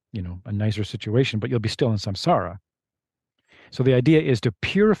you a nicer situation, but you'll be still in samsara. So the idea is to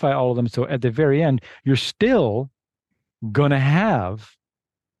purify all of them. So at the very end, you're still going to have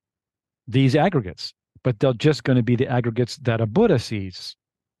these aggregates, but they're just going to be the aggregates that a Buddha sees.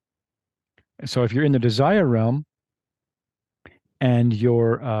 So if you're in the desire realm and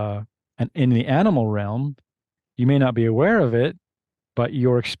you're in the animal realm, you may not be aware of it, but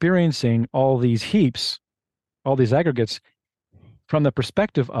you're experiencing all these heaps, all these aggregates from the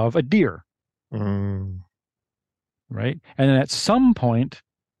perspective of a deer, Mm. right? And then at some point,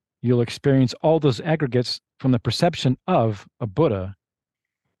 you'll experience all those aggregates from the perception of a Buddha.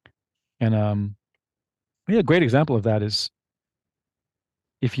 And a great example of that is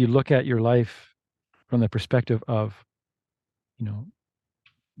if you look at your life from the perspective of, you know,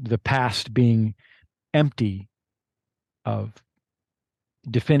 the past being empty of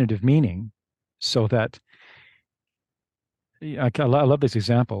definitive meaning, so that I love this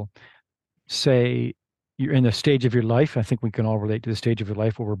example. Say you're in a stage of your life. I think we can all relate to the stage of your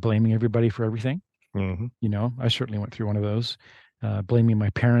life where we're blaming everybody for everything. Mm-hmm. I certainly went through one of those, blaming my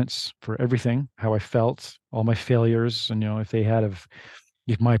parents for everything, how I felt, all my failures. And,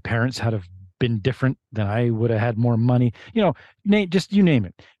 if my parents had have been different, then I would have had more money, just you name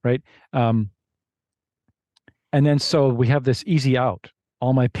it. Right. Um, and then so we have this easy out.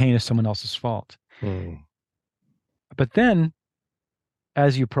 All my pain is someone else's fault. Mm. But then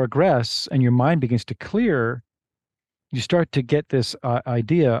as you progress and your mind begins to clear, you start to get this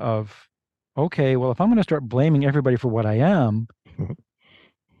idea of, okay, well, if I'm going to start blaming everybody for what I am,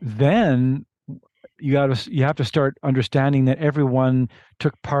 then you have to start understanding that everyone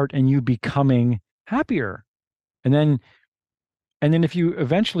took part in you becoming happier. And then if you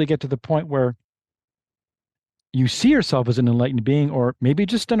eventually get to the point where you see yourself as an enlightened being, or maybe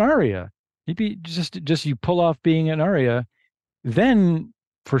just an Arya, maybe just you pull off being an Arya, then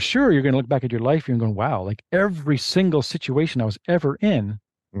for sure you're going to look back at your life and you're going, wow, like every single situation I was ever in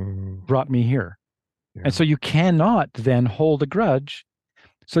Mm. brought me here. And Yeah. so you cannot then hold a grudge.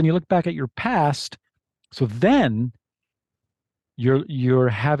 So when you look back at your past, so then you're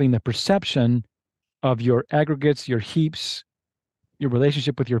having the perception of your aggregates, your heaps, your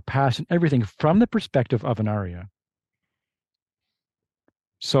relationship with your past and everything from the perspective of an Arya.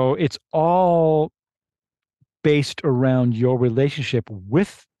 So it's all based around your relationship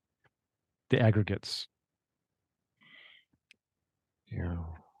with the aggregates. Yeah.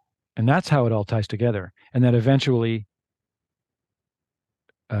 And that's how it all ties together. And then eventually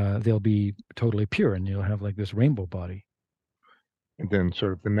they'll be totally pure and you'll have like this rainbow body. And then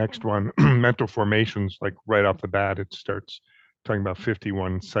sort of the next one, mental formations, like right off the bat, it starts talking about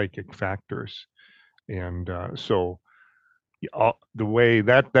 51 psychic factors. And so the way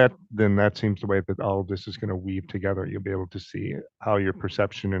that seems the way that all of this is going to weave together. You'll be able to see how your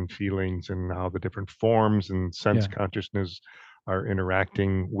perception and feelings and how the different forms and sense Yeah. consciousness are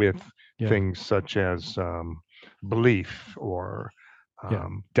interacting with Yeah. things such as belief or Yeah.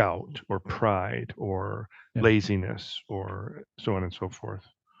 doubt or pride or Yeah. laziness or so on and so forth.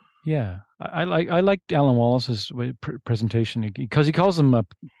 Yeah, I liked Alan Wallace's presentation because he calls them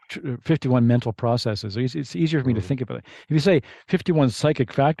 51 mental processes. So it's easier for me to Mm, think about it. If you say 51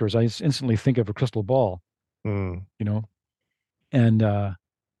 psychic factors, I instantly think of a crystal ball, mm, you know, and uh,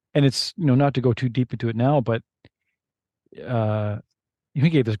 and it's not to go too deep into it now, but uh, he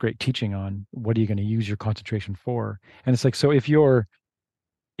gave this great teaching on what are you going to use your concentration for, and it's like so if you're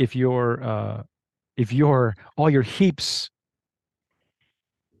if your all your heaps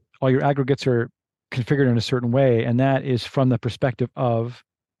all your aggregates are configured in a certain way, and that is from the perspective of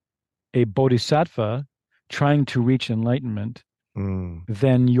a bodhisattva trying to reach enlightenment, mm,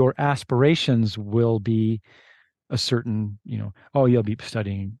 then your aspirations will be a certain, oh, you'll be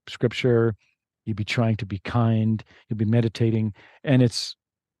studying scripture, you'll be trying to be kind, you'll be meditating, and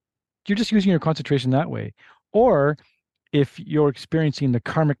you're just using your concentration that way. Or if you're experiencing the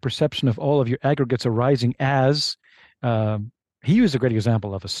karmic perception of all of your aggregates arising as, um, he used a great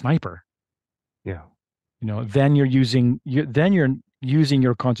example of a sniper. yeah. Then you're using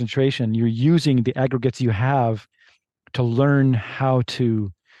your concentration, you're using the aggregates you have to learn how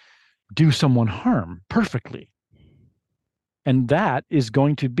to do someone harm perfectly. And that is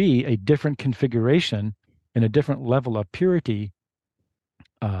going to be a different configuration and a different level of purity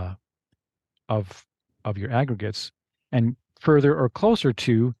uh, of of your aggregates, and further or closer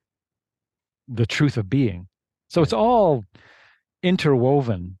to the truth of being. So it's Yeah. all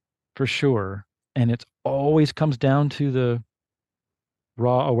interwoven for sure, and it always comes down to the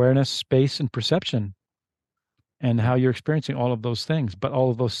raw awareness, space, and perception, and Yeah. how you're experiencing all of those things. But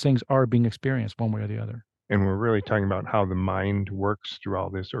all of those things are being experienced one way or the other. And we're really talking about how the mind works through all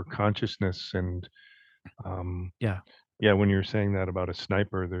this, or consciousness. And um, Yeah. yeah, when you're saying that about a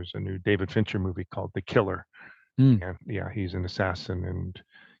sniper, there's a new David Fincher movie called The Killer. Mm, And yeah, he's an assassin, and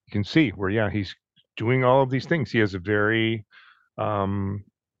you can see where, yeah, he's doing all of these things. Um,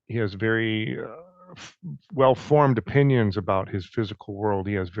 he has very well-formed opinions about his physical world.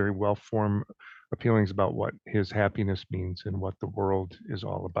 He has very well-formed feelings about what his happiness means and what the world is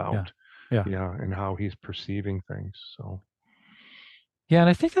all yeah. about. Yeah. Yeah, and how he's perceiving things. So Yeah. And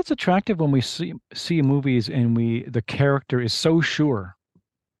I think that's attractive when we see movies and the character is so sure.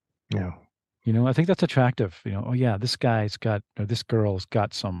 yeah, I think that's attractive. Oh yeah, this guy's got or this girl's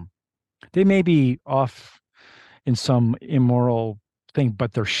got some. They may be off in some immoral thing,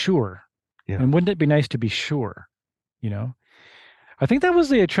 but they're sure. yeah, And wouldn't it be nice to be sure? You know, I think that was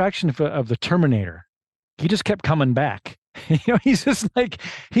the attraction of the Terminator. He just kept coming back. He's just like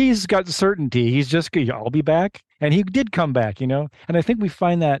he's got certainty. He's just I'll be back, and he did come back. And I think we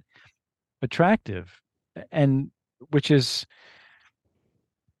find that attractive, and which is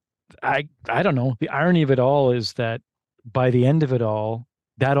I don't know. The irony of it all is that by the end of it all,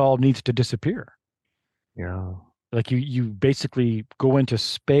 that all needs to disappear. yeah, Like you basically go into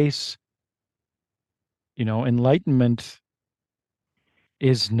space. Enlightenment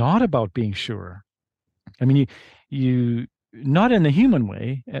is not about being sure. I mean, you not in the human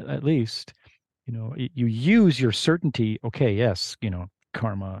way, at least. You use your certainty. Okay, yes,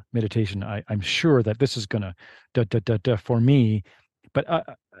 karma, meditation. I'm sure that this is gonna for me.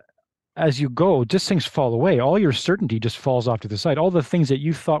 But as you go, just things fall away. All your certainty just falls off to the side. All the things that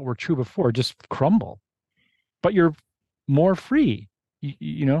you thought were true before just crumble. But you're more free.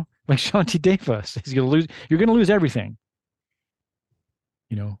 Like Shanti Deva says, you're gonna lose everything.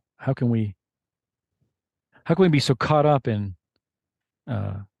 How can we be so caught up in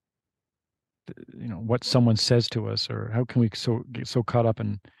uh what someone says to us, or how can we get so caught up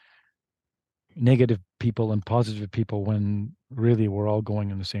in negative people and positive people when really we're all going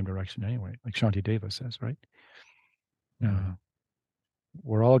in the same direction anyway, like Shanti Deva says, right? yeah. uh,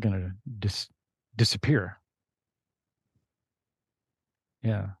 we're all going to disappear.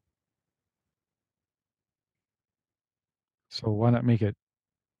 Yeah. So why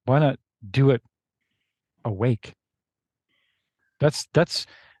not do it awake? That's that's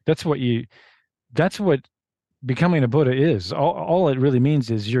that's what you that's what becoming a Buddha is. All it really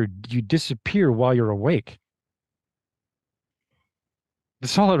means is you disappear while you're awake.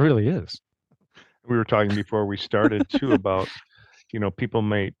 That's all it really is. We were talking before we started too about, people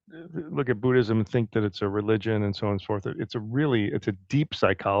may look at Buddhism and think that it's a religion and so on and so forth. It's a deep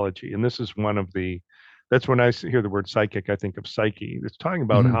psychology. And this is that's when hear the word psychic, I think of psyche. It's talking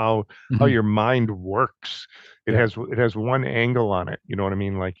about Hmm. how Hmm. your mind works. Yep. It has one angle on it. You know what I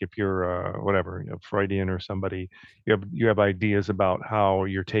mean? Like if you're whatever, Freudian or somebody, you have ideas about how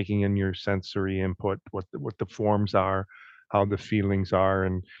you're taking in your sensory input, what the forms are, how the feelings are,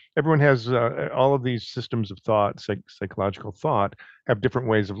 and everyone has all of these systems of thought, psychological thought, have different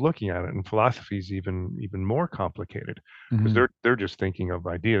ways of looking at it, and philosophy is even more complicated because Hmm. they're just thinking of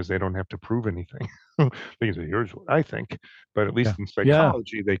ideas. They don't have to prove anything. They can say, "Here's what I think," but at Yeah. least in Yeah.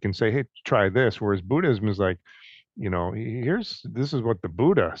 psychology, they can say, "Hey, try this." Whereas Buddhism is like, here's this is what the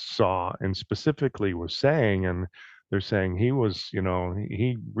Buddha saw and specifically was saying, and they're saying he was,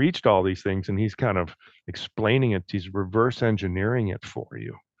 he reached all these things, and he's kind of explaining it. He's reverse engineering it for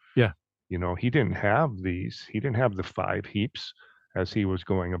you. Yeah. He didn't have the five heaps as he was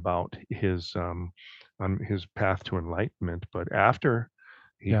going about his on his path to enlightenment. But after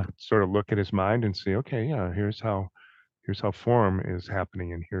he Yeah. could sort of look at his mind and say, okay, yeah, here's how form is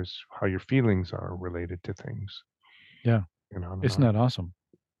happening, and here's how your feelings are related to things, Yeah. and on and Isn't on. that awesome?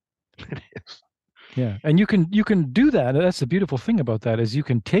 It is. Yeah. And you can do that. That's the beautiful thing about that is you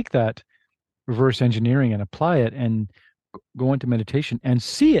can take that reverse engineering and apply it and go into meditation and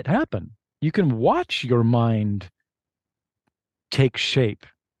see it happen. You can watch your mind take shape,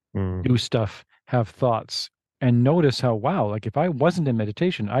 Mm. do stuff, have thoughts, and notice how, wow, like if I wasn't in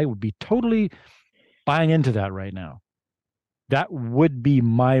meditation, I would be totally buying into that right now. That would be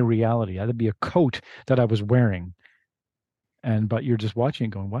my reality. That'd be a coat that I was wearing. And but you're just watching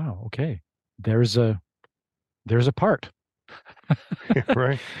it going, wow, okay. There's a there's a part.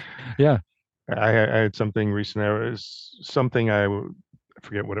 Right. Yeah. I had something recently. It was something I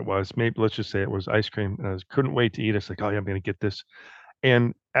forget what it was. Maybe let's just say it was ice cream. And couldn't wait to eat it. It's like, oh yeah, I'm gonna get this.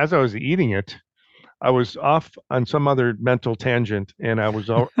 And as I was eating it, I was off on some other mental tangent, and I was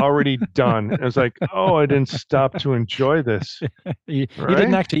already done. It was like, oh, I didn't stop to enjoy this, You didn't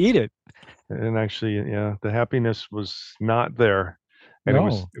right? actually eat it. And actually, yeah, the happiness was not there, and it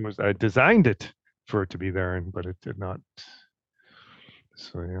was No. it was I designed it for it to be there, and but it did not.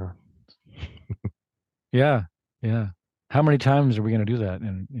 So yeah, Yeah. Yeah. How many times are we going to do that?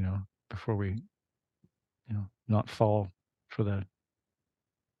 And, before we, not fall for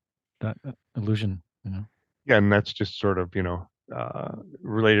that illusion, yeah, and that's just sort of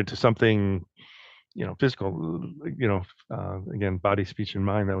related to something physical. Again, body, speech, and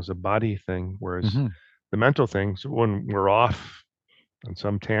mind. That was a body thing, whereas Hmm. the mental things, when we're off on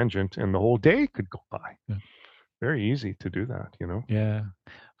some tangent, and the whole day could go by. Yeah. Very easy to do that. Yeah.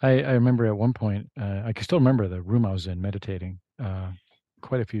 I remember at one point, I can still remember the room I was in meditating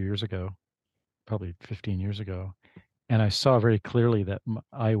quite a few years ago, probably 15 years ago. And I saw very clearly that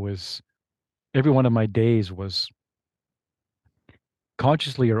every one of my days was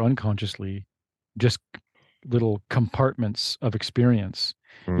consciously or unconsciously just little compartments of experience,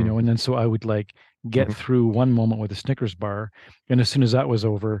 Mm, and then so I would like get mhm, through one moment with a Snickers bar. And as soon as that was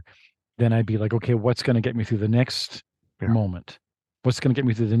over, then I'd be like, okay, what's going to get me through the next yeah, moment? What's going to get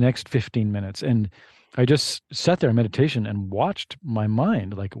me through the next 15 minutes? And I just sat there in meditation and watched my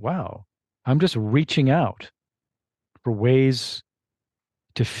mind like, wow, I'm just reaching out for ways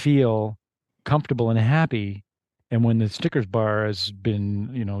to feel comfortable and happy. And when the Snickers bar has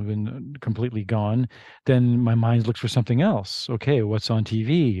been completely gone, then my mind looks for something else. Okay, what's on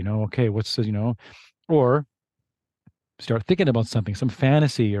TV? Okay, or start thinking about something, some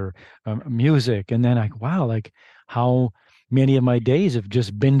fantasy or music. And then wow, like how many of my days have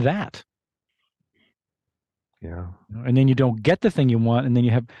just been that. yeah. And then you don't get the thing you want. And then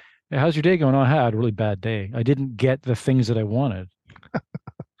you have, "Hey, how's your day going?" "Oh, I had a really bad day. I didn't get the things that I wanted."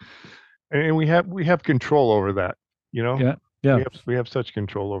 And we have control over that. You know, Yeah. Yeah. we have such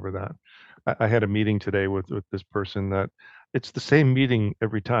control over that. I had a meeting today with this person that it's the same meeting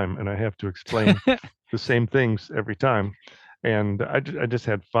every time, and I have to explain the same things every time. And I just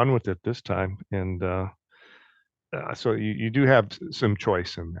had fun with it this time, and so you do have some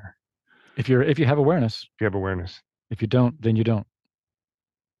choice in there If you have awareness. if you have awareness. If you don't, then you don't.